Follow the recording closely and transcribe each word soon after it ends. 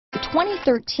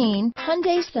2013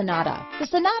 Hyundai Sonata. The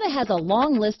Sonata has a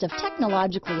long list of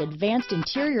technologically advanced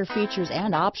interior features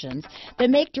and options that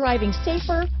make driving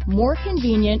safer, more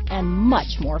convenient, and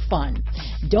much more fun.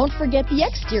 Don't forget the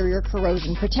exterior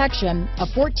corrosion protection, a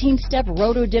 14-step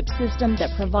roto-dip system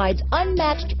that provides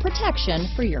unmatched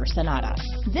protection for your Sonata.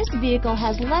 This vehicle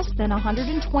has less than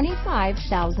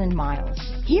 125,000 miles.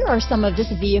 Here are some of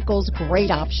this vehicle's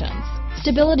great options: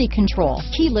 stability control,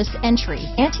 keyless entry,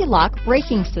 anti-lock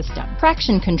braking system,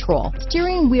 traction control,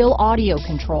 steering wheel audio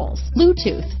controls,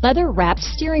 Bluetooth, leather-wrapped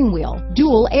steering wheel,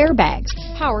 dual airbags,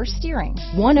 power steering,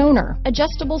 one owner,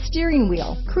 adjustable steering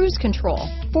wheel, cruise control,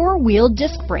 four-wheel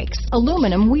disc brakes,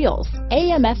 aluminum wheels,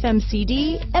 AM/FM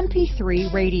CD,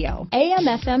 MP3 radio,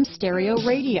 AM/FM stereo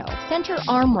radio, center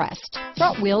armrest,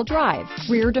 front-wheel drive,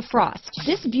 rear defrost.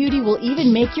 This beauty will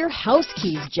even make your house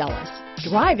keys jealous.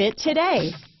 Drive it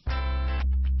today.